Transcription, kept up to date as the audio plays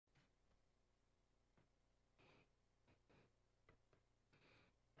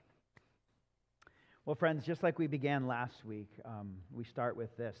Well, friends, just like we began last week, we start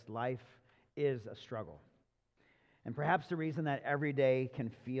with this. Life is a struggle. And perhaps the reason that every day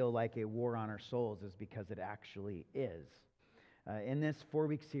can feel like a war on our souls is because it actually is. In this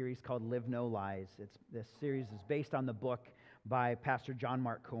 4-week series called Live No Lies, this series is based on the book by Pastor John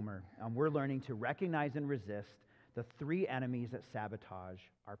Mark Comer. We're learning to recognize and resist the 3 enemies that sabotage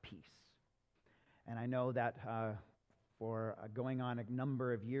our peace. And I know that for going on a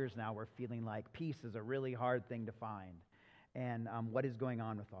number of years now, we're feeling like peace is a really hard thing to find. And what is going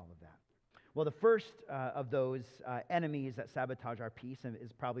on with all of that? Well, the first of those enemies that sabotage our peace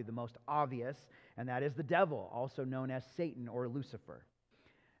is probably the most obvious, and that is the devil, also known as Satan or Lucifer.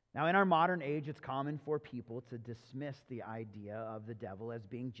 Now, in our modern age, it's common for people to dismiss the idea of the devil as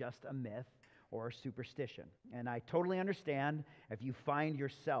being just a myth or a superstition. And I totally understand if you find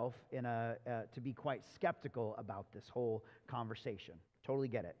yourself to be quite skeptical about this whole conversation. Totally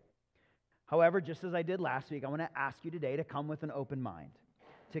get it. However, just as I did last week, I want to ask you today to come with an open mind,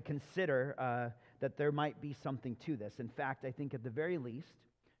 to consider that there might be something to this. In fact, I think at the very least,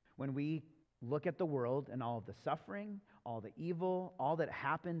 when we look at the world and all of the suffering, all the evil, all that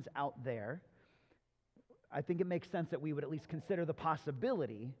happens out there, I think it makes sense that we would at least consider the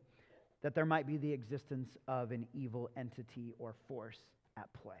possibility that there might be the existence of an evil entity or force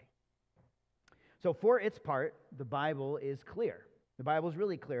at play. So for its part, the Bible is clear. The Bible is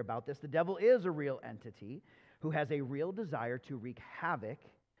really clear about this. The devil is a real entity who has a real desire to wreak havoc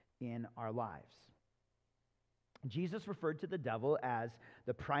in our lives. Jesus referred to the devil as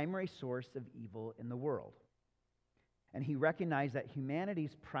the primary source of evil in the world. And he recognized that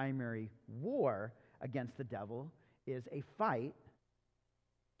humanity's primary war against the devil is a fight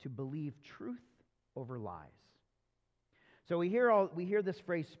to believe truth over lies. So we hear this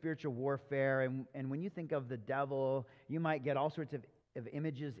phrase spiritual warfare, and when you think of the devil, you might get all sorts of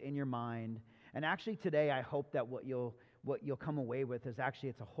images in your mind. And actually today, I hope that what you'll come away with is actually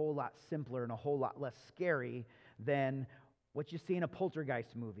it's a whole lot simpler and a whole lot less scary than what you see in a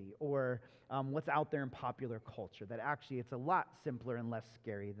poltergeist movie or what's out there in popular culture. That actually it's a lot simpler and less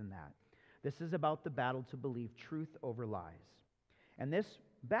scary than that. This is about the battle to believe truth over lies. And this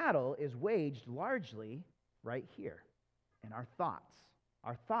battle is waged largely right here in our thoughts,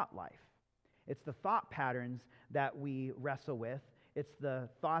 our thought life. It's the thought patterns that we wrestle with. It's the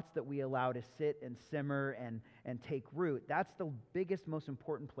thoughts that we allow to sit and simmer and take root. That's the biggest, most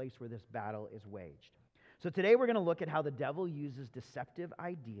important place where this battle is waged. So today we're going to look at how the devil uses deceptive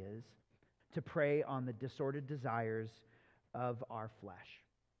ideas to prey on the disordered desires of our flesh.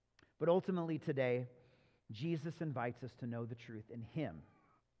 But ultimately today, Jesus invites us to know the truth in him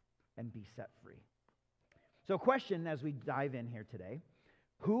and be set free. So question as we dive in here today,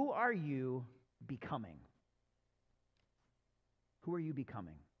 who are you becoming? Who are you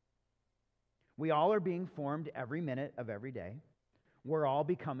becoming? We all are being formed every minute of every day. We're all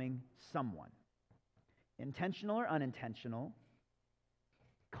becoming someone. Intentional or unintentional,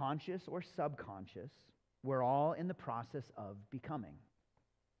 conscious or subconscious, we're all in the process of becoming.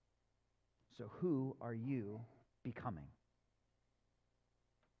 So who are you becoming?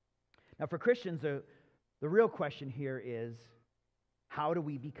 Now for Christians, the real question here is, how do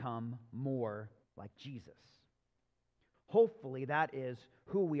we become more like Jesus? Hopefully that is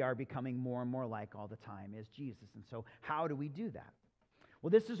who we are becoming more and more like all the time, is Jesus. And so how do we do that? Well,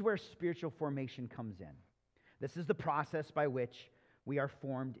 this is where spiritual formation comes in. This is the process by which we are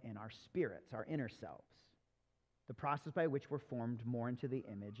formed in our spirits, our inner selves. The process by which we're formed more into the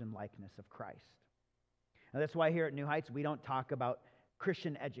image and likeness of Christ. Now that's why here at New Heights we don't talk about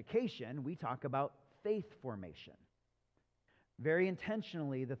Christian education, we talk about faith formation. Very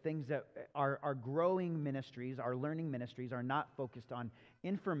intentionally, the things that are growing ministries, our learning ministries, are not focused on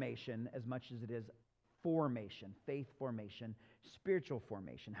information as much as it is formation, faith formation, spiritual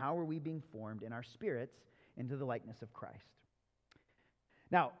formation. How are we being formed in our spirits into the likeness of Christ?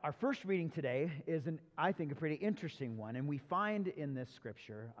 Now, our first reading today is, I think, a pretty interesting one, and we find in this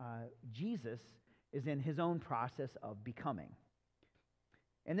scripture, Jesus is in his own process of becoming.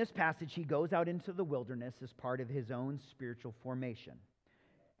 In this passage, he goes out into the wilderness as part of his own spiritual formation.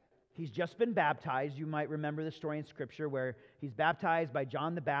 He's just been baptized. You might remember the story in Scripture where he's baptized by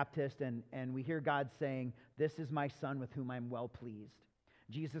John the Baptist, and we hear God saying, "This is my son with whom I'm well pleased."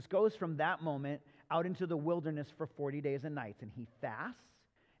 Jesus goes from that moment out into the wilderness for 40 days and nights, and he fasts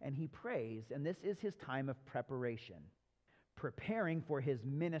and he prays, and this is his time of preparation, preparing for his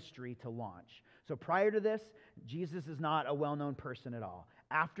ministry to launch. So prior to this, Jesus is not a well-known person at all.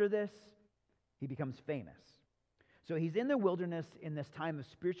 After this, he becomes famous. So he's in the wilderness in this time of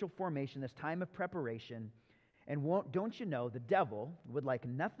spiritual formation, this time of preparation, and don't you know, the devil would like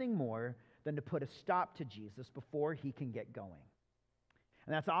nothing more than to put a stop to Jesus before he can get going.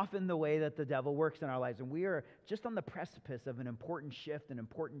 And that's often the way that the devil works in our lives. And we are just on the precipice of an important shift, an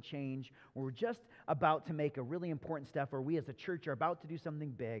important change, where we're just about to make a really important step, or we as a church are about to do something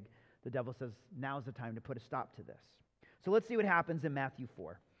big. The devil says, now's the time to put a stop to this. So let's see what happens in Matthew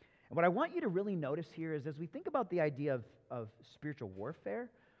 4. And what I want you to really notice here is as we think about the idea of spiritual warfare,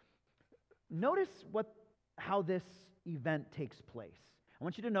 notice how this event takes place. I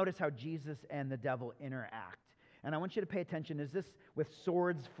want you to notice how Jesus and the devil interact. And I want you to pay attention. Is this with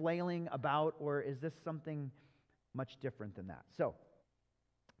swords flailing about, or is this something much different than that? So,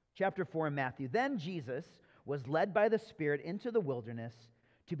 chapter 4 in Matthew. Then Jesus was led by the Spirit into the wilderness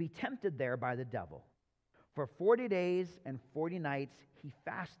to be tempted there by the devil. For 40 days and 40 nights he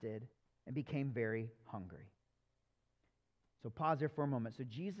fasted and became very hungry. So pause here for a moment. So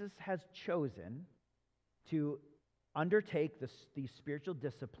Jesus has chosen to undertake these spiritual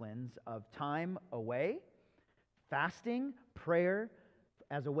disciplines of time away, fasting, prayer,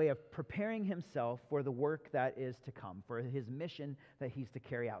 as a way of preparing himself for the work that is to come, for his mission that he's to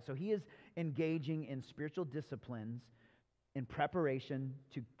carry out. So he is engaging in spiritual disciplines in preparation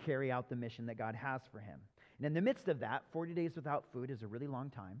to carry out the mission that God has for him. And in the midst of that, 40 days without food is a really long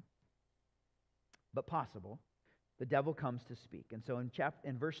time, but possible. The devil comes to speak. And so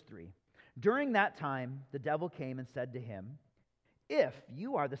in verse 3, during that time, the devil came and said to him, "If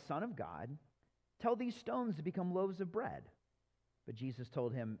you are the Son of God, tell these stones to become loaves of bread." But Jesus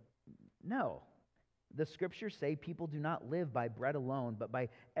told him, "No, the scriptures say people do not live by bread alone, but by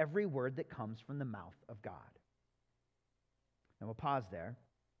every word that comes from the mouth of God." Now we'll pause there.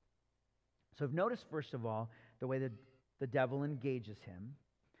 So I've noticed, first of all, the way that the devil engages him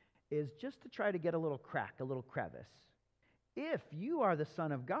is just to try to get a little crack, a little crevice. If you are the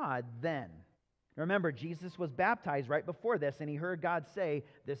Son of God, then. Remember, Jesus was baptized right before this, and he heard God say,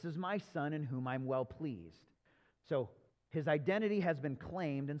 "This is my Son in whom I'm well pleased." So his identity has been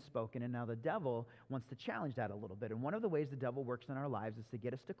claimed and spoken, and now the devil wants to challenge that a little bit. And one of the ways the devil works in our lives is to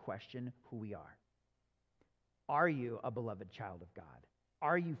get us to question who we are. Are you a beloved child of God?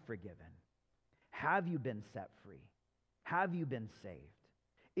 Are you forgiven? Have you been set free? Have you been saved?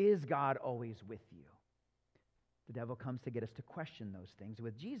 Is God always with you? The devil comes to get us to question those things.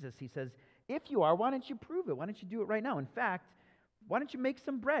 With Jesus, he says, if you are, why don't you prove it? Why don't you do it right now? In fact, why don't you make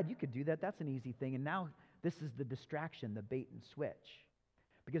some bread? You could do that. That's an easy thing. And now this is the distraction, the bait and switch.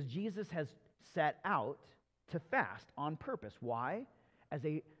 Because Jesus has set out to fast on purpose. Why? As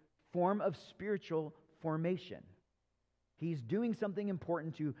a form of spiritual formation. He's doing something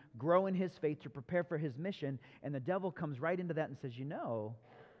important to grow in his faith, to prepare for his mission, and the devil comes right into that and says,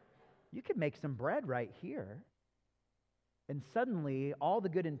 you could make some bread right here. And suddenly, all the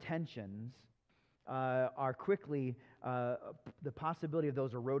good intentions are quickly, the possibility of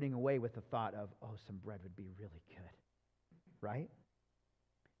those eroding away with the thought of, some bread would be really good, right?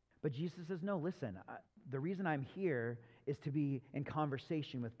 But Jesus says, no, listen, the reason I'm here is to be in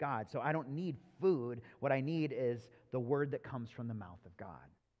conversation with God. So I don't need food. What I need is the word that comes from the mouth of God.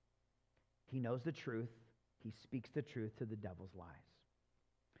 He knows the truth. He speaks the truth to the devil's lies.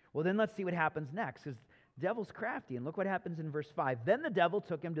 Well, then let's see what happens next, because the devil's crafty. And look what happens in verse 5. Then the devil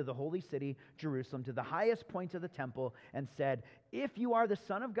took him to the holy city, Jerusalem, to the highest point of the temple, and said, if you are the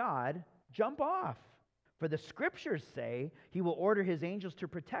Son of God, jump off. For the scriptures say he will order his angels to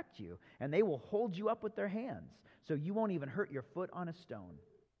protect you, and they will hold you up with their hands, so you won't even hurt your foot on a stone.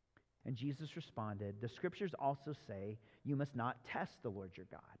 And Jesus responded, the scriptures also say you must not test the Lord your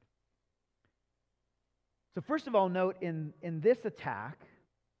God. So first of all, note in this attack,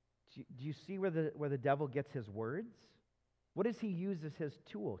 do you see where the devil gets his words? What does he use as his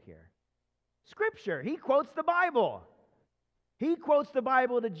tool here? Scripture. He quotes the Bible. He quotes the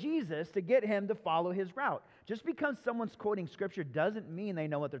Bible to Jesus to get him to follow his route. Just because someone's quoting Scripture doesn't mean they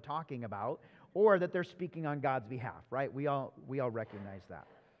know what they're talking about or that they're speaking on God's behalf, right? We all recognize that.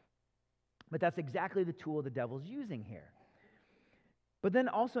 But that's exactly the tool the devil's using here. But then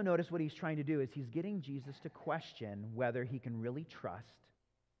also notice what he's trying to do is he's getting Jesus to question whether he can really trust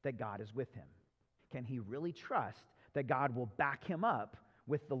that God is with him. Can he really trust that God will back him up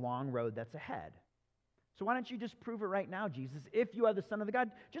with the long road that's ahead? So why don't you just prove it right now, Jesus? If you are the Son of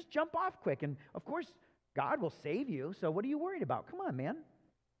God, just jump off quick. And of course, God will save you, so what are you worried about? Come on, man.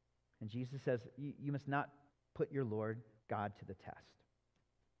 And Jesus says, you must not put your Lord God to the test.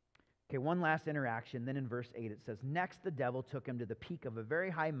 Okay, one last interaction. Then in verse 8 it says, next the devil took him to the peak of a very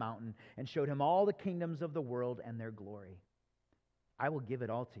high mountain and showed him all the kingdoms of the world and their glory. I will give it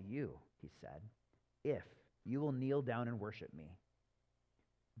all to you, he said, if you will kneel down and worship me.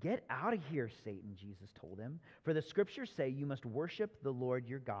 Get out of here, Satan, Jesus told him. For the scriptures say you must worship the Lord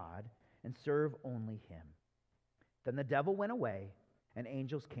your God and serve only him. Then the devil went away, and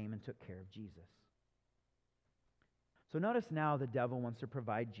angels came and took care of Jesus. So notice now the devil wants to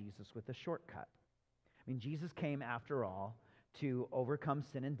provide Jesus with a shortcut. I mean, Jesus came, after all, to overcome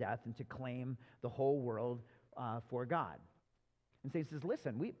sin and death and to claim the whole world for God. And so he says,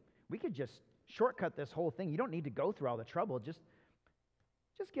 listen, we could just shortcut this whole thing. You don't need to go through all the trouble. Just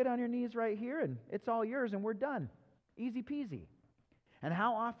get on your knees right here, and it's all yours, and we're done. Easy peasy. And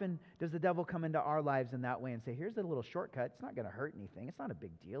how often does the devil come into our lives in that way and say, here's a little shortcut. It's not going to hurt anything. It's not a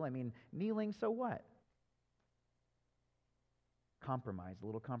big deal. I mean, kneeling, so what? Compromise. A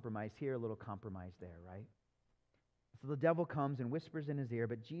little compromise here, a little compromise there, right? So the devil comes and whispers in his ear,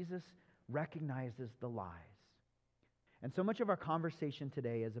 but Jesus recognizes the lies. And so much of our conversation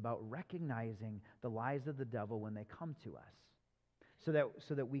today is about recognizing the lies of the devil when they come to us, so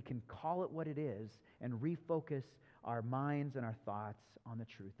that we can call it what it is and refocus our minds and our thoughts on the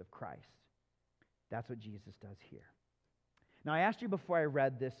truth of Christ. That's what Jesus does here. Now, I asked you before I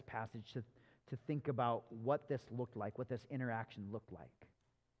read this passage to think about what this looked like, what this interaction looked like.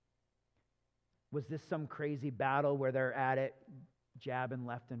 Was this some crazy battle where they're at it, jabbing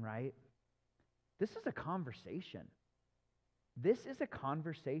left and right? This is a conversation. This is a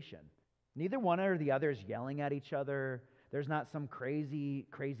conversation. Neither one or the other is yelling at each other. There's not some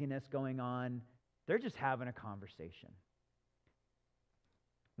craziness going on. They're just having a conversation.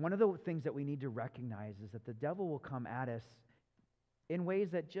 One of the things that we need to recognize is that the devil will come at us in ways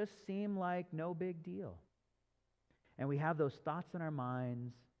that just seem like no big deal. And we have those thoughts in our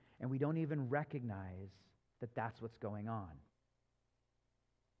minds, and we don't even recognize that that's what's going on.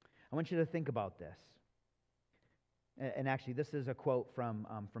 I want you to think about this. And actually, this is a quote from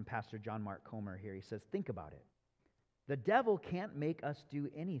Pastor John Mark Comer here. He says, think about it. The devil can't make us do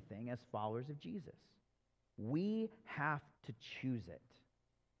anything as followers of Jesus. We have to choose it.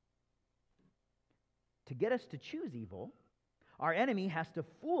 To get us to choose evil, our enemy has to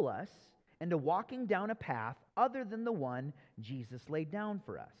fool us into walking down a path other than the one Jesus laid down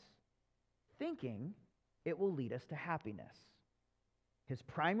for us, thinking it will lead us to happiness. His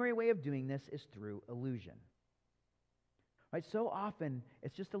primary way of doing this is through illusion. Right? So often,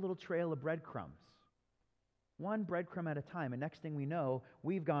 it's just a little trail of breadcrumbs. One breadcrumb at a time, and next thing we know,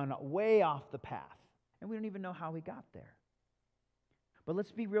 we've gone way off the path, and we don't even know how we got there. But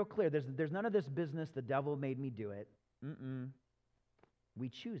let's be real clear. There's none of this business, the devil made me do it. We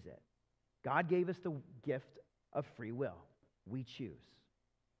choose it. God gave us the gift of free will. We choose.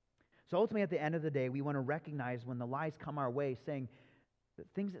 So ultimately, at the end of the day, we want to recognize when the lies come our way saying that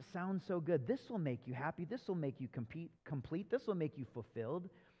things that sound so good, this will make you happy, this will make you complete, this will make you fulfilled.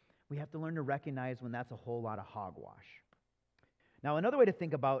 We have to learn to recognize when that's a whole lot of hogwash. Now, another way to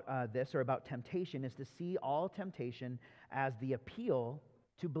think about this or about temptation is to see all temptation as the appeal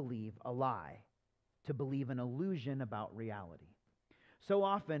to believe a lie, to believe an illusion about reality. So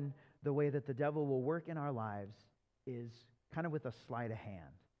often, the way that the devil will work in our lives is kind of with a sleight of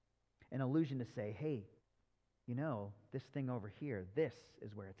hand, an illusion to say, hey, you know, this thing over here, this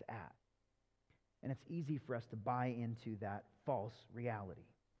is where it's at. And it's easy for us to buy into that false reality.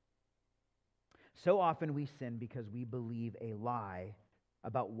 So often we sin because we believe a lie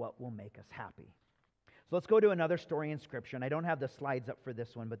about what will make us happy. So let's go to another story in Scripture, and I don't have the slides up for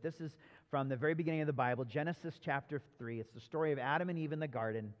this one, but this is from the very beginning of the Bible, Genesis chapter 3. It's the story of Adam and Eve in the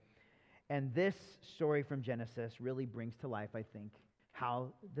garden, and this story from Genesis really brings to life, I think,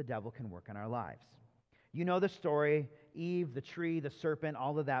 how the devil can work in our lives. You know the story, Eve, the tree, the serpent,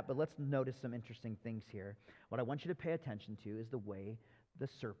 all of that, but let's notice some interesting things here. What I want you to pay attention to is the way the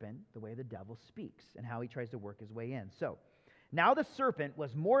serpent, the way the devil speaks, and how he tries to work his way in. So, now the serpent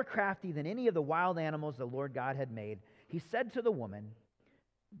was more crafty than any of the wild animals the Lord God had made. He said to the woman,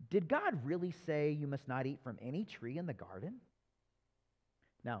 did God really say you must not eat from any tree in the garden?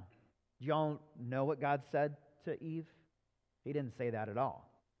 Now, do y'all know what God said to Eve? He didn't say that at all.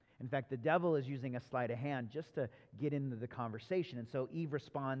 In fact, the devil is using a sleight of hand just to get into the conversation. And so Eve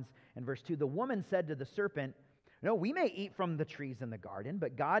responds in verse 2, the woman said to the serpent, no, we may eat from the trees in the garden,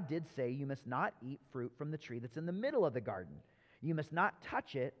 but God did say you must not eat fruit from the tree that's in the middle of the garden. You must not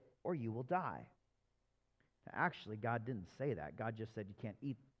touch it or you will die. Now, actually, God didn't say that. God just said you can't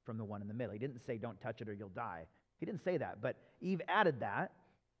eat from the one in the middle. He didn't say don't touch it or you'll die. He didn't say that, but Eve added that.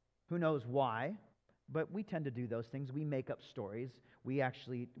 Who knows why? But we tend to do those things. We make up stories. We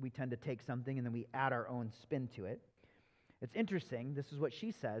tend to take something and then we add our own spin to it. It's interesting. This is what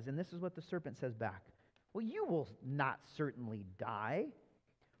she says, and this is what the serpent says back. Well, you will not certainly die,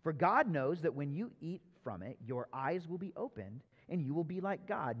 for God knows that when you eat from it, your eyes will be opened, and you will be like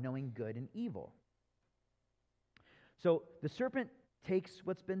God, knowing good and evil. So the serpent takes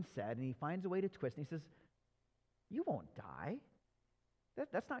what's been said and he finds a way to twist, and he says, you won't die.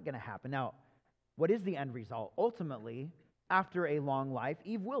 That's not going to happen. Now, what is the end result? Ultimately, after a long life,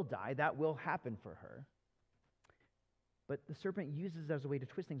 Eve will die. That will happen for her. But the serpent uses it as a way to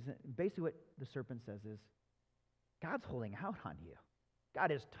twist things. Basically what the serpent says is, God's holding out on you.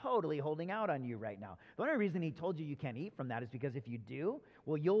 God is totally holding out on you right now. The only reason he told you you can't eat from that is because if you do,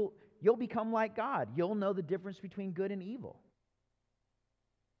 well, you'll become like God. You'll know the difference between good and evil.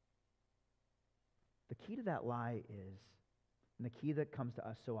 The key to that lie is, and the key that comes to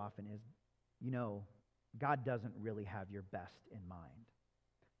us so often is, God doesn't really have your best in mind.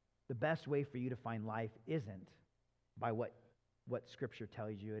 The best way for you to find life isn't by what Scripture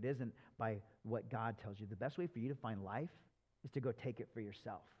tells you. It isn't by what God tells you. The best way for you to find life is to go take it for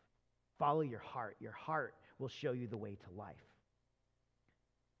yourself. Follow your heart. Your heart will show you the way to life.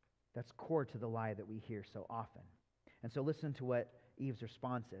 That's core to the lie that we hear so often. And so listen to what Eve's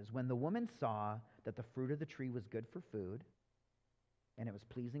response is. When the woman saw that the fruit of the tree was good for food, and it was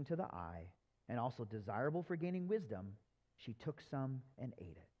pleasing to the eye, and also desirable for gaining wisdom, she took some and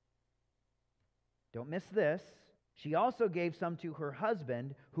ate it. Don't miss this. She also gave some to her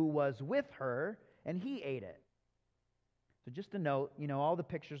husband who was with her, and he ate it. So just a note, all the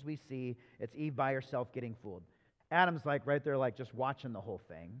pictures we see, it's Eve by herself getting fooled. Adam's like right there, like just watching the whole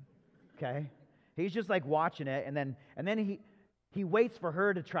thing, okay? He's just like watching it, and then he waits for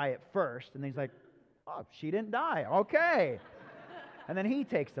her to try it first, and then he's like, oh, she didn't die, okay. And then he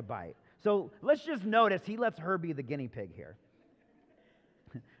takes a bite. So let's just notice he lets her be the guinea pig here.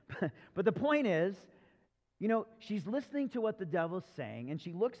 But the point is, she's listening to what the devil's saying, and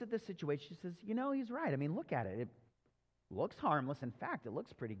she looks at the situation. She says, he's right. I mean, look at it. It looks harmless. In fact, it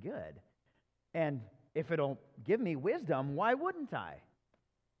looks pretty good. And if it'll give me wisdom, why wouldn't I?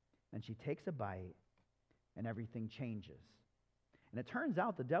 And she takes a bite, and everything changes. And it turns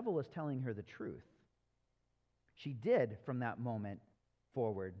out the devil was telling her the truth. She did, from that moment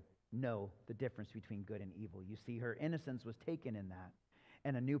forward, know the difference between good and evil. You see, her innocence was taken in that,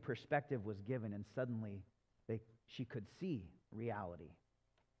 and a new perspective was given, and suddenly she could see reality.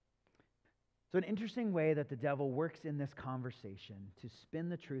 So an interesting way that the devil works in this conversation to spin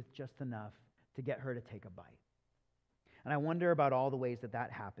the truth just enough to get her to take a bite. And I wonder about all the ways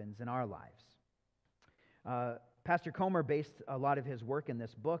that happens in our lives. Pastor Comer based a lot of his work in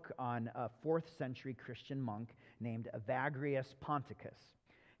this book on a 4th century Christian monk named Evagrius Ponticus.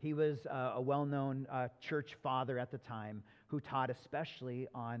 He was a well-known church father at the time who taught especially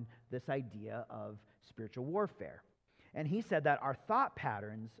on this idea of spiritual warfare. And he said that our thought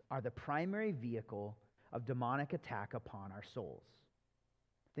patterns are the primary vehicle of demonic attack upon our souls.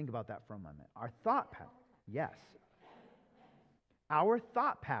 Think about that for a moment. Our thought patterns, yes. Our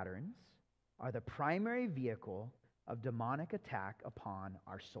thought patterns are the primary vehicle of demonic attack upon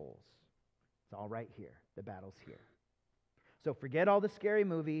our souls. It's all right here. The battle's here. So forget all the scary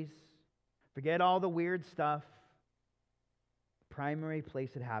movies. Forget all the weird stuff. The primary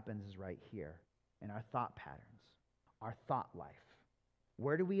place it happens is right here in our thought patterns, our thought life.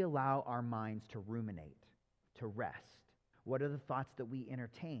 Where do we allow our minds to ruminate, to rest? What are the thoughts that we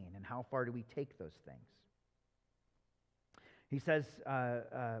entertain, and how far do we take those things? He says,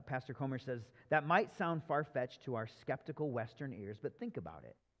 Pastor Comer says, that might sound far-fetched to our skeptical Western ears, but think about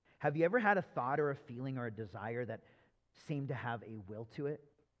it. Have you ever had a thought or a feeling or a desire that seemed to have a will to it?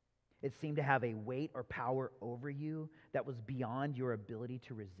 It seemed to have a weight or power over you that was beyond your ability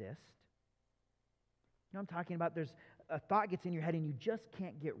to resist? You know what I'm talking about? There's a thought gets in your head and you just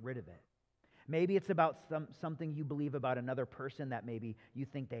can't get rid of it. Maybe it's about something you believe about another person that maybe you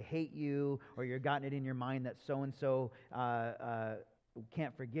think they hate you, or you've gotten it in your mind that so-and-so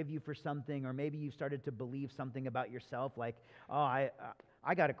can't forgive you for something, or maybe you started to believe something about yourself like, oh,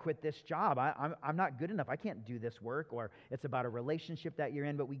 I got to quit this job. I'm not good enough. I can't do this work. Or it's about a relationship that you're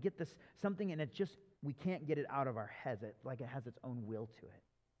in, but we get this something and we can't get it out of our heads. It has its own will to it.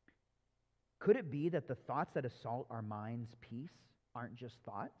 Could it be that the thoughts that assault our mind's peace aren't just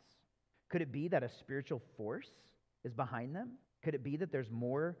thoughts? Could it be that a spiritual force is behind them? Could it be that there's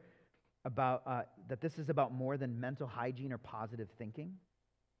more about, that this is about more than mental hygiene or positive thinking?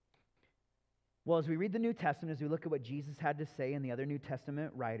 Well, as we read the New Testament, as we look at what Jesus had to say and the other New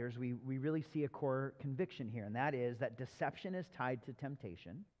Testament writers, we really see a core conviction here, and that is that deception is tied to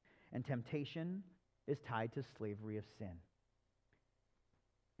temptation, and temptation is tied to slavery of sin.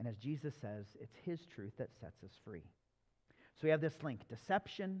 And as Jesus says, it's his truth that sets us free. So we have this link,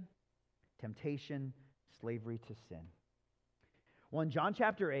 deception, temptation, slavery to sin. Well, in John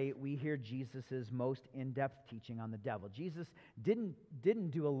chapter 8, we hear Jesus' most in-depth teaching on the devil. Jesus didn't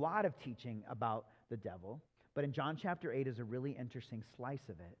do a lot of teaching about the devil, But in John chapter 8 is a really interesting slice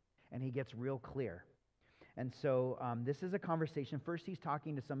of it, and he gets real clear. And so this is a conversation. First, he's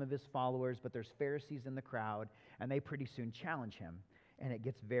talking to some of his followers, but there's Pharisees in the crowd, and they pretty soon challenge him, and it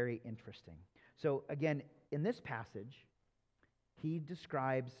gets very interesting. So again, in this passage, he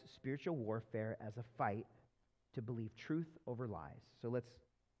describes spiritual warfare as a fight to believe truth over lies. So let's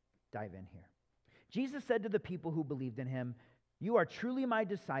dive in here. Jesus said to the people who believed in him, "You are truly my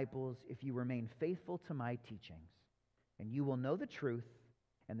disciples if you remain faithful to my teachings, and you will know the truth,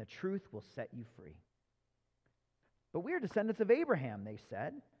 and the truth will set you free." "But we are descendants of Abraham," they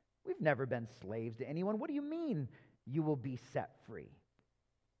said. "We've never been slaves to anyone. What do you mean you will be set free?"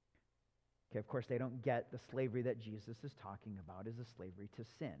 Okay, of course, they don't get the slavery that Jesus is talking about is a slavery to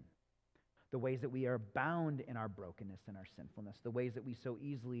sin. The ways that we are bound in our brokenness and our sinfulness, the ways that we so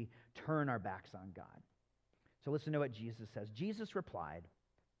easily turn our backs on God. So listen to what Jesus says. Jesus replied,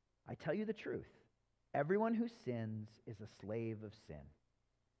 "I tell you the truth. Everyone who sins is a slave of sin.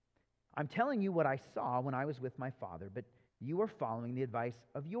 I'm telling you what I saw when I was with my father, but you are following the advice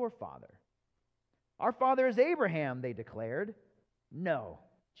of your father." "Our father is Abraham," they declared. "No,"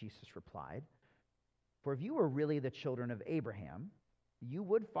 Jesus replied, "for if you were really the children of Abraham, you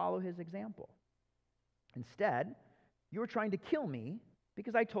would follow his example. Instead, you are trying to kill me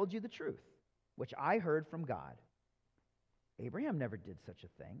because I told you the truth, which I heard from God. Abraham never did such a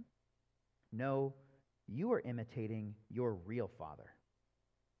thing. No, you are imitating your real father."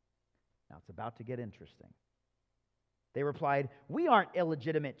 Now it's about to get interesting. They replied, "We aren't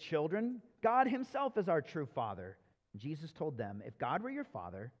illegitimate children. God himself is our true father." Jesus told them, "If God were your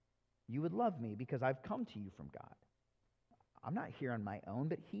father, you would love me because I've come to you from God. I'm not here on my own,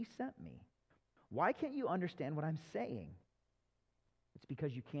 but he sent me. Why can't you understand what I'm saying? It's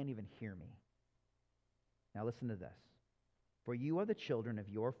because you can't even hear me. Now listen to this. For you are the children of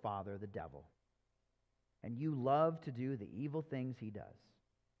your father, the devil, and you love to do the evil things he does.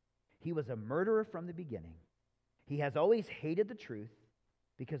 He was a murderer from the beginning. He has always hated the truth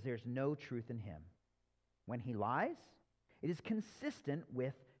because there's no truth in him. When he lies, it is consistent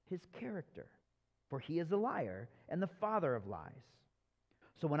with his character, for he is a liar and the father of lies.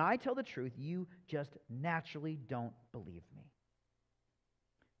 So when I tell the truth, you just naturally don't believe me."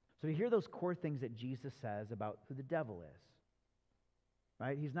 So you hear those core things that Jesus says about who the devil is.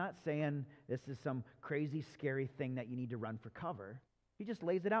 Right? He's not saying this is some crazy, scary thing that you need to run for cover. He just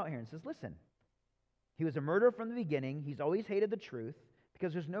lays it out here and says, listen, he was a murderer from the beginning. He's always hated the truth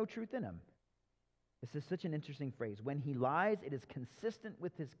because there's no truth in him. This is such an interesting phrase. When he lies, it is consistent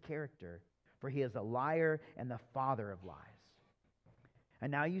with his character, for he is a liar and the father of lies.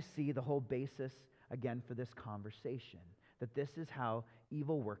 And now you see the whole basis, again, for this conversation, that this is how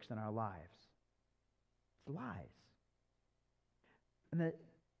evil works in our lives. It's lies. And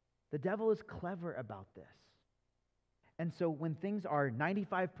the devil is clever about this. And so when things are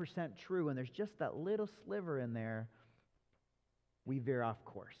 95% true and there's just that little sliver in there, we veer off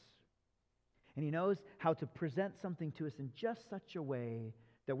course. And he knows how to present something to us in just such a way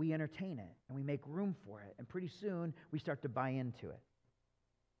that we entertain it and we make room for it. And pretty soon we start to buy into it.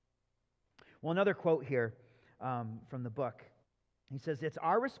 Well, another quote here from the book. He says, "It's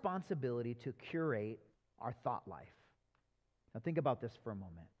our responsibility to curate our thought life." Now think about this for a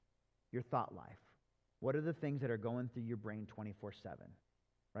moment. Your thought life. What are the things that are going through your brain 24/7?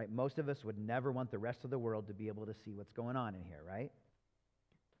 Right? Most of us would never want the rest of the world to be able to see what's going on in here, right?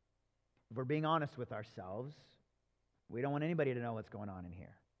 If we're being honest with ourselves, we don't want anybody to know what's going on in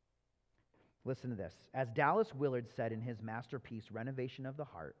here. Listen to this. As Dallas Willard said in his masterpiece, Renovation of the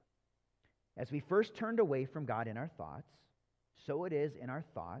Heart, as we first turned away from God in our thoughts, so it is in our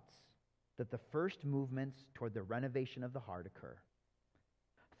thoughts that the first movements toward the renovation of the heart occur.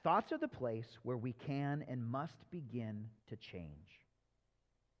 Thoughts are the place where we can and must begin to change.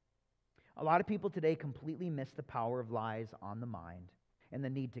 A lot of people today completely miss the power of lies on the mind and the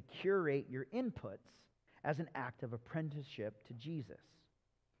need to curate your inputs as an act of apprenticeship to Jesus.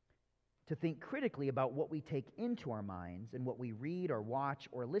 To think critically about what we take into our minds and what we read or watch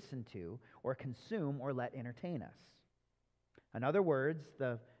or listen to or consume or let entertain us. In other words,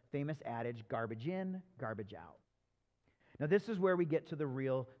 the famous adage, garbage in, garbage out. Now this is where we get to the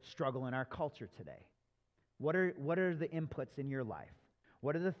real struggle in our culture today. What are the inputs in your life?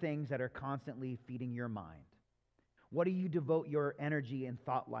 What are the things that are constantly feeding your mind? What do you devote your energy and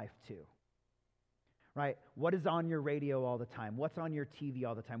thought life to? Right? What is on your radio all the time? What's on your TV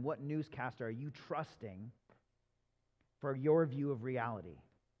all the time? What newscaster are you trusting for your view of reality?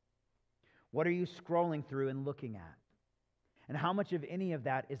 What are you scrolling through and looking at? And how much of any of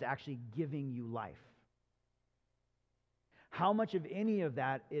that is actually giving you life? How much of any of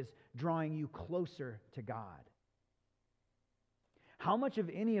that is drawing you closer to God? How much of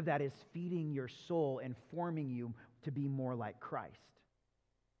any of that is feeding your soul and forming you to be more like Christ?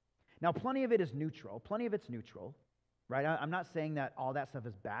 Now, plenty of it is neutral. Plenty of it's neutral, right? I'm not saying that all that stuff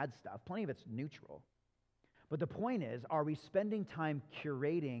is bad stuff. Plenty of it's neutral. But the point is, are we spending time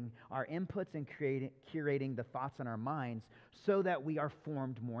curating our inputs and curating the thoughts in our minds so that we are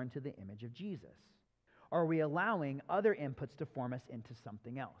formed more into the image of Jesus? Or are we allowing other inputs to form us into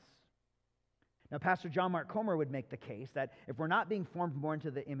something else? Now, Pastor John Mark Comer would make the case that if we're not being formed more into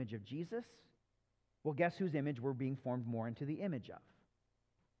the image of Jesus, well, guess whose image we're being formed more into the image of?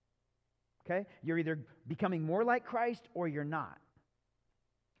 Okay? You're either becoming more like Christ or you're not.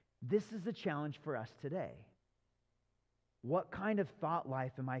 This is the challenge for us today. What kind of thought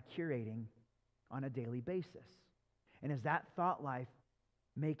life am I curating on a daily basis? And is that thought life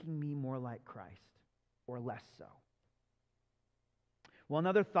making me more like Christ or less so? Well,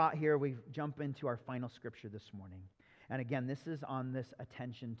 another thought here, we jump into our final scripture this morning. And again, this is on this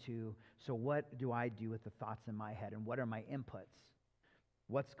attention to, so what do I do with the thoughts in my head and what are my inputs?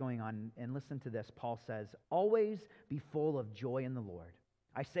 What's going on? And listen to this. Paul says, always be full of joy in the Lord.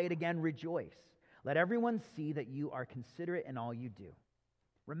 I say it again, rejoice. Let everyone see that you are considerate in all you do.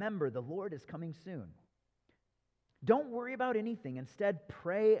 Remember, the Lord is coming soon. Don't worry about anything. Instead,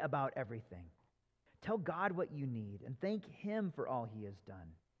 pray about everything. Tell God what you need and thank Him for all He has done.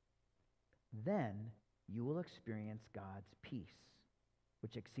 Then you will experience God's peace,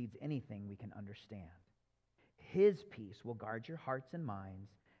 which exceeds anything we can understand. His peace will guard your hearts and minds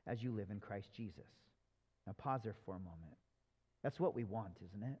as you live in Christ Jesus. Now pause there for a moment. That's what we want,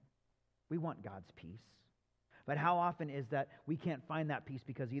 isn't it? We want God's peace. But how often is that we can't find that peace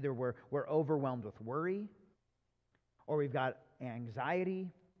because either we're overwhelmed with worry, or we've got anxiety,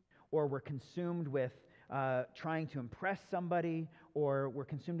 or we're consumed with trying to impress somebody, or we're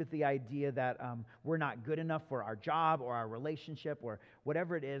consumed with the idea that we're not good enough for our job or our relationship or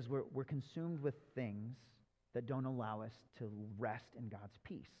whatever it is. We're consumed with things that don't allow us to rest in God's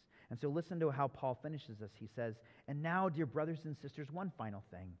peace. And so listen to how Paul finishes this. He says, and now, dear brothers and sisters, one final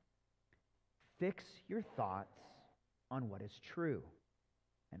thing. Fix your thoughts on what is true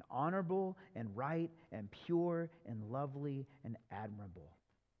and honorable and right and pure and lovely and admirable.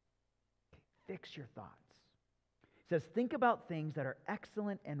 Fix your thoughts. He says, think about things that are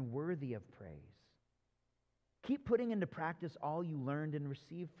excellent and worthy of praise. Keep putting into practice all you learned and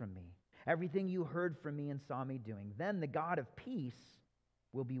received from me, everything you heard from me and saw me doing. Then the God of peace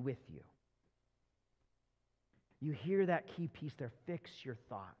will be with you. You hear that key piece there. Fix your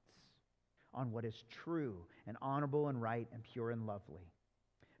thoughts on what is true and honorable and right and pure and lovely.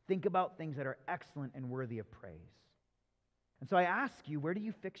 Think about things that are excellent and worthy of praise. And so I ask you, where do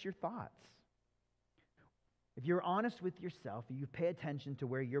you fix your thoughts? If you're honest with yourself, if you pay attention to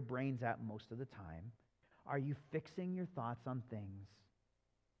where your brain's at most of the time, are you fixing your thoughts on things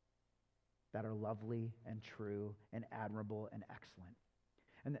that are lovely and true and admirable and excellent?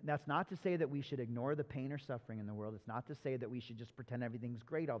 And that's not to say that we should ignore the pain or suffering in the world. It's not to say that we should just pretend everything's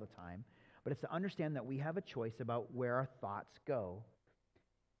great all the time. But it's to understand that we have a choice about where our thoughts go.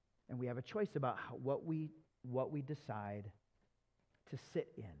 And we have a choice about what we decide to sit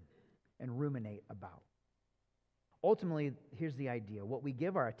in and ruminate about. Ultimately, here's the idea. What we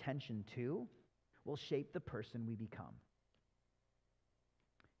give our attention to will shape the person we become.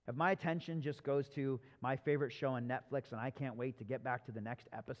 If my attention just goes to my favorite show on Netflix and I can't wait to get back to the next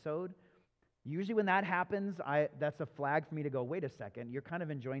episode, usually when that happens, that's a flag for me to go, wait a second, you're kind of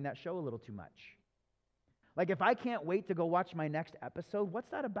enjoying that show a little too much. Like if I can't wait to go watch my next episode,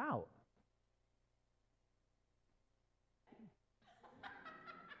 what's that about?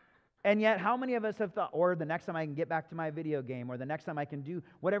 And yet, how many of us have thought, or the next time I can get back to my video game, or the next time I can do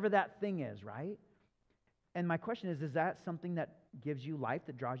whatever that thing is, right? And my question is that something that gives you life,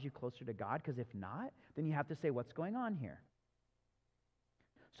 that draws you closer to God? Because if not, then you have to say, what's going on here?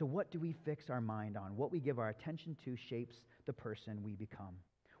 So what do we fix our mind on? What we give our attention to shapes the person we become.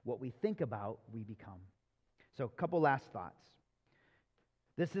 What we think about, we become. So a couple last thoughts.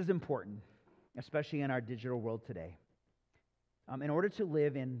 This is important, especially in our digital world today. In order to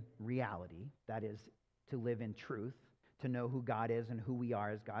live in reality, that is, to live in truth, to know who God is and who we are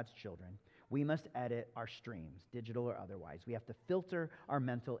as God's children, we must edit our streams, digital or otherwise. We have to filter our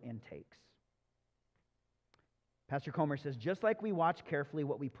mental intakes. Pastor Comer says, just like we watch carefully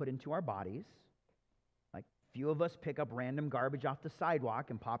what we put into our bodies, like few of us pick up random garbage off the sidewalk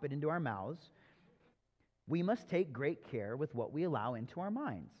and pop it into our mouths, we must take great care with what we allow into our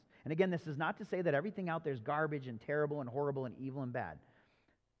minds. And again, this is not to say that everything out there is garbage and terrible and horrible and evil and bad.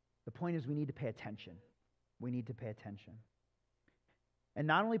 The point is we need to pay attention. We need to pay attention. And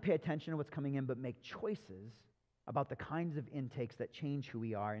not only pay attention to what's coming in, but make choices about the kinds of intakes that change who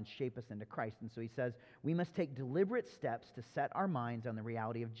we are and shape us into Christ. And so he says, we must take deliberate steps to set our minds on the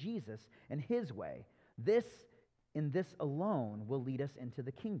reality of Jesus and his way. This alone will lead us into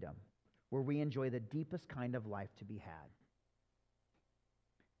the kingdom, where we enjoy the deepest kind of life to be had.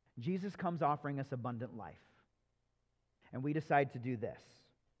 Jesus comes offering us abundant life, and we decide to do this.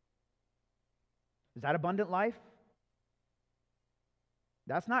 Is that abundant life?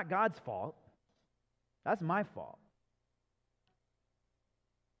 That's not God's fault. That's my fault.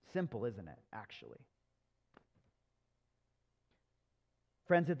 Simple, isn't it, actually?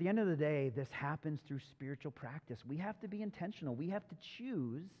 Friends, at the end of the day, this happens through spiritual practice. We have to be intentional. We have to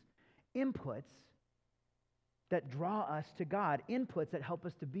choose inputs that draw us to God, inputs that help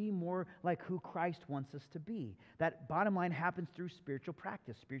us to be more like who Christ wants us to be. That bottom line happens through spiritual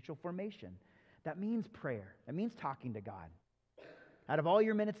practice, spiritual formation. That means prayer. That means talking to God. Out of all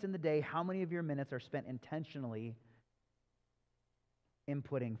your minutes in the day, how many of your minutes are spent intentionally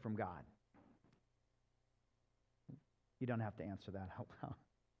inputting from God? You don't have to answer that out loud.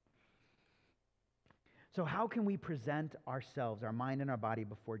 So how can we present ourselves, our mind and our body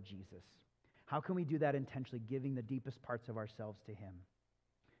before Jesus? How can we do that intentionally, giving the deepest parts of ourselves to him?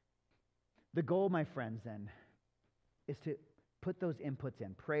 The goal, my friends, then, is to put those inputs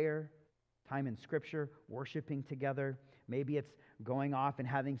in. Prayer, time in Scripture, worshiping together. Maybe it's going off and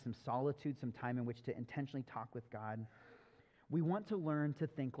having some solitude, some time in which to intentionally talk with God. We want to learn to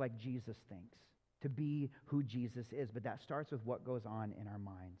think like Jesus thinks, to be who Jesus is, but that starts with what goes on in our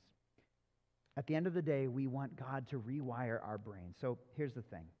minds. At the end of the day, we want God to rewire our brains. So here's the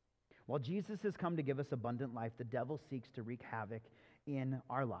thing. While Jesus has come to give us abundant life, the devil seeks to wreak havoc in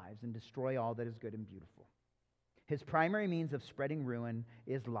our lives and destroy all that is good and beautiful. His primary means of spreading ruin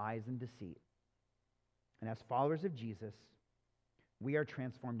is lies and deceit. And as followers of Jesus, we are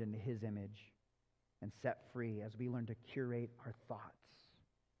transformed into his image and set free as we learn to curate our thoughts,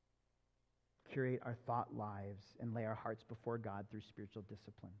 curate our thought lives, and lay our hearts before God through spiritual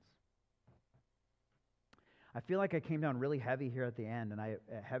disciplines. I feel like I came down really heavy here at the end, and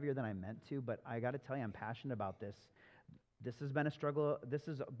heavier than I meant to, but I got to tell you, I'm passionate about this. This has been a struggle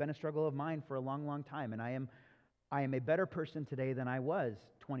of mine for a long, long time, and I am a better person today than I was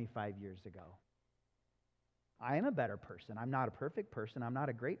 25 years ago. I am a better person. I'm not a perfect person. I'm not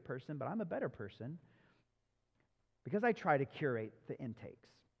a great person, but I'm a better person because I try to curate the intakes.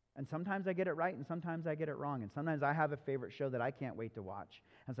 And sometimes I get it right, and sometimes I get it wrong. And sometimes I have a favorite show that I can't wait to watch.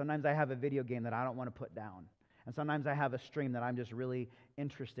 And sometimes I have a video game that I don't want to put down. And sometimes I have a stream that I'm just really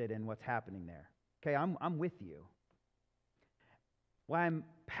interested in what's happening there. Okay, I'm with you. Why I'm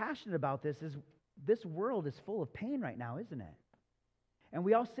passionate about this is this world is full of pain right now, isn't it? And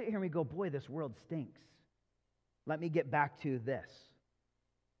we all sit here and we go, boy, this world stinks. Let me get back to this.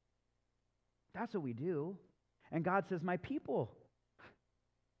 That's what we do. And God says, my people,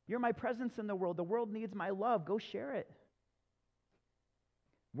 you're my presence in the world. The world needs my love. Go share it.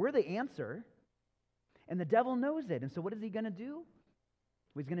 We're the answer. And the devil knows it. And so what is he going to do?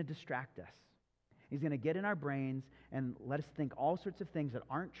 He's going to distract us. He's going to get in our brains and let us think all sorts of things that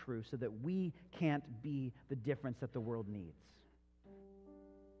aren't true so that we can't be the difference that the world needs.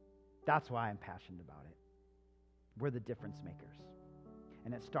 That's why I'm passionate about it. We're the difference makers.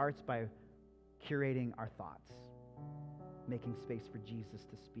 And it starts by curating our thoughts, making space for Jesus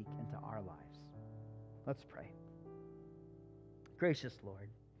to speak into our lives. Let's pray. Gracious Lord,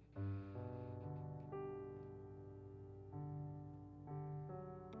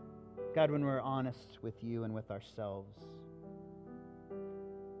 God, when we're honest with you and with ourselves,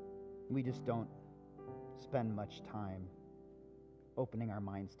 we just don't spend much time opening our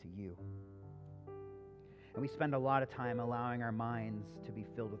minds to you. And we spend a lot of time allowing our minds to be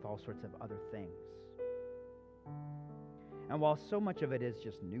filled with all sorts of other things. And while so much of it is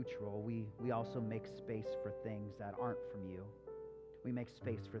just neutral, we also make space for things that aren't from you. We make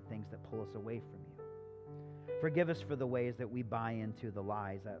space for things that pull us away from you. Forgive us for the ways that we buy into the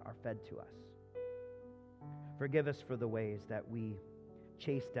lies that are fed to us. Forgive us for the ways that we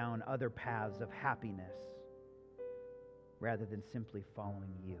chase down other paths of happiness rather than simply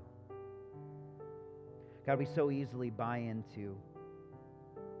following you. God, we so easily buy into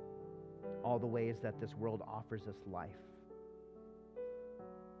all the ways that this world offers us life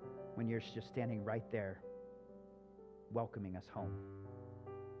when you're just standing right there welcoming us home.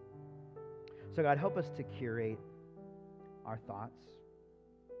 So God, help us to curate our thoughts.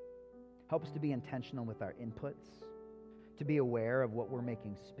 Help us to be intentional with our inputs, to be aware of what we're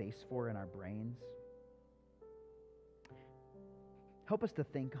making space for in our brains. Help us to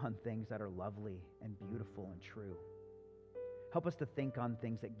think on things that are lovely and beautiful and true. Help us to think on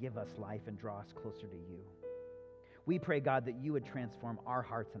things that give us life and draw us closer to you. We pray, God, that you would transform our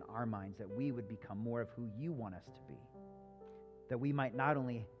hearts and our minds, that we would become more of who you want us to be, that we might not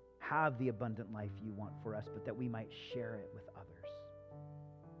only have the abundant life you want for us, but that we might share it with others.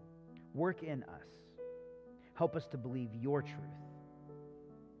 Work in us. Help us to believe your truth,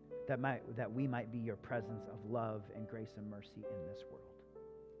 that we might be your presence of love and grace and mercy in this world.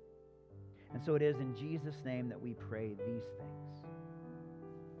 And so it is in Jesus' name that we pray these things.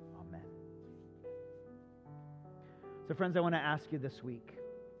 Amen. So friends, I want to ask you this week,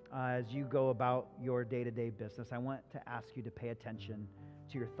 as you go about your day-to-day business, I want to ask you to pay attention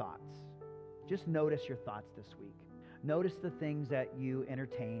to your thoughts. Just notice your thoughts this week. Notice the things that you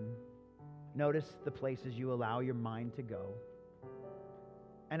entertain. Notice the places you allow your mind to go.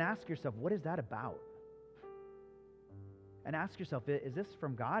 And ask yourself, what is that about? And ask yourself, is this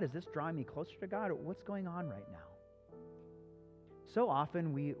from God? Is this drawing me closer to God? Or what's going on right now? So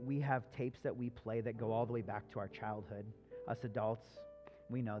often we have tapes that we play that go all the way back to our childhood. Us adults,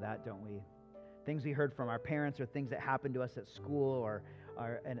 we know that, don't we? Things we heard from our parents or things that happened to us at school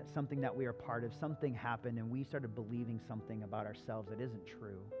and it's something that we are part of. Something happened and we started believing something about ourselves that isn't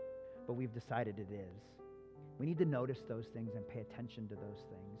true, but we've decided it is. We need to notice those things and pay attention to those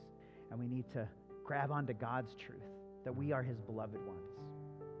things. And we need to grab onto God's truth, that we are his beloved ones.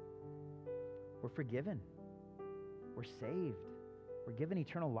 We're forgiven. We're saved. We're given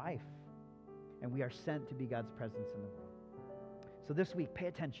eternal life. And we are sent to be God's presence in the world. So this week, pay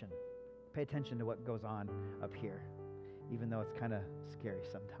attention. Pay attention to what goes on up here, even though it's kind of scary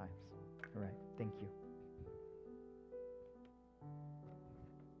sometimes. All right, thank you.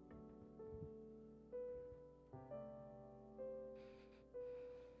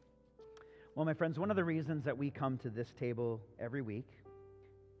 Well, my friends, one of the reasons that we come to this table every week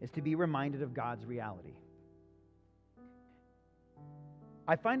is to be reminded of God's reality.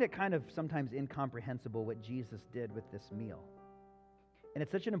 I find it kind of sometimes incomprehensible what Jesus did with this meal. And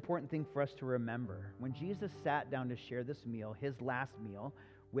it's such an important thing for us to remember. When Jesus sat down to share this meal, his last meal,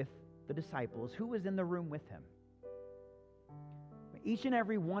 with the disciples, who was in the room with him? Each and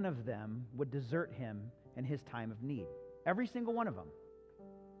every one of them would desert him in his time of need. Every single one of them.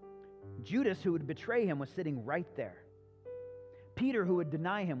 Judas, who would betray him, was sitting right there. Peter, who would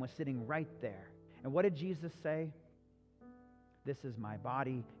deny him, was sitting right there. And what did Jesus say? This is my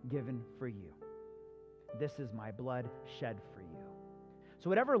body given for you. This is my blood shed for you. So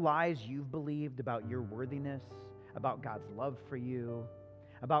whatever lies you've believed about your worthiness, about God's love for you,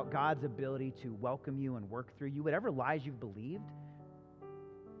 about God's ability to welcome you and work through you, whatever lies you've believed,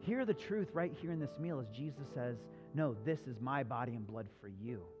 hear the truth right here in this meal as Jesus says, no, this is my body and blood for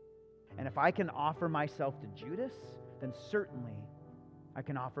you. And if I can offer myself to Judas, then certainly I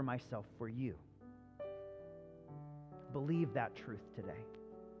can offer myself for you. Believe that truth today.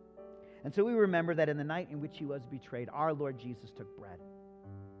 And so we remember that in the night in which he was betrayed, our Lord Jesus took bread.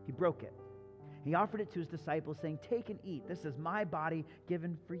 He broke it. He offered it to his disciples, saying, take and eat. This is my body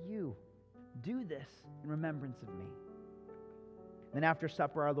given for you. Do this in remembrance of me. Then after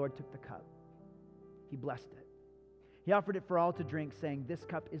supper, our Lord took the cup. He blessed it. He offered it for all to drink, saying, this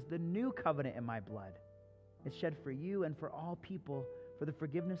cup is the new covenant in my blood. It's shed for you and for all people for the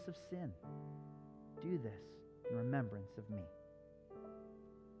forgiveness of sin. Do this in remembrance of me.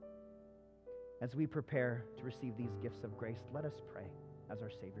 As we prepare to receive these gifts of grace, let us pray as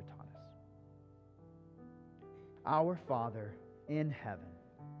our Savior taught us. Our Father in heaven,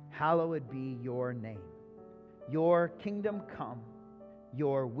 hallowed be your name. Your kingdom come,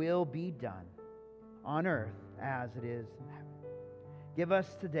 your will be done, on earth as it is in heaven. Give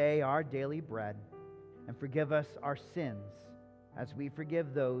us today our daily bread, and forgive us our sins as we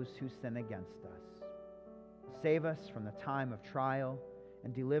forgive those who sin against us. Save us from the time of trial,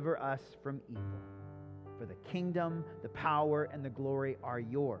 and deliver us from evil. For the kingdom, the power, and the glory are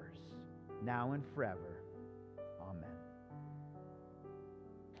yours, now and forever. Amen.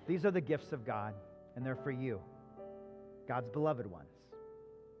 These are the gifts of God, and they're for you, God's beloved ones.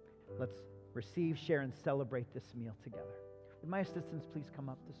 Let's receive, share, and celebrate this meal together. Would my assistants please come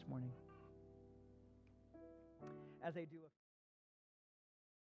up this morning? As they do.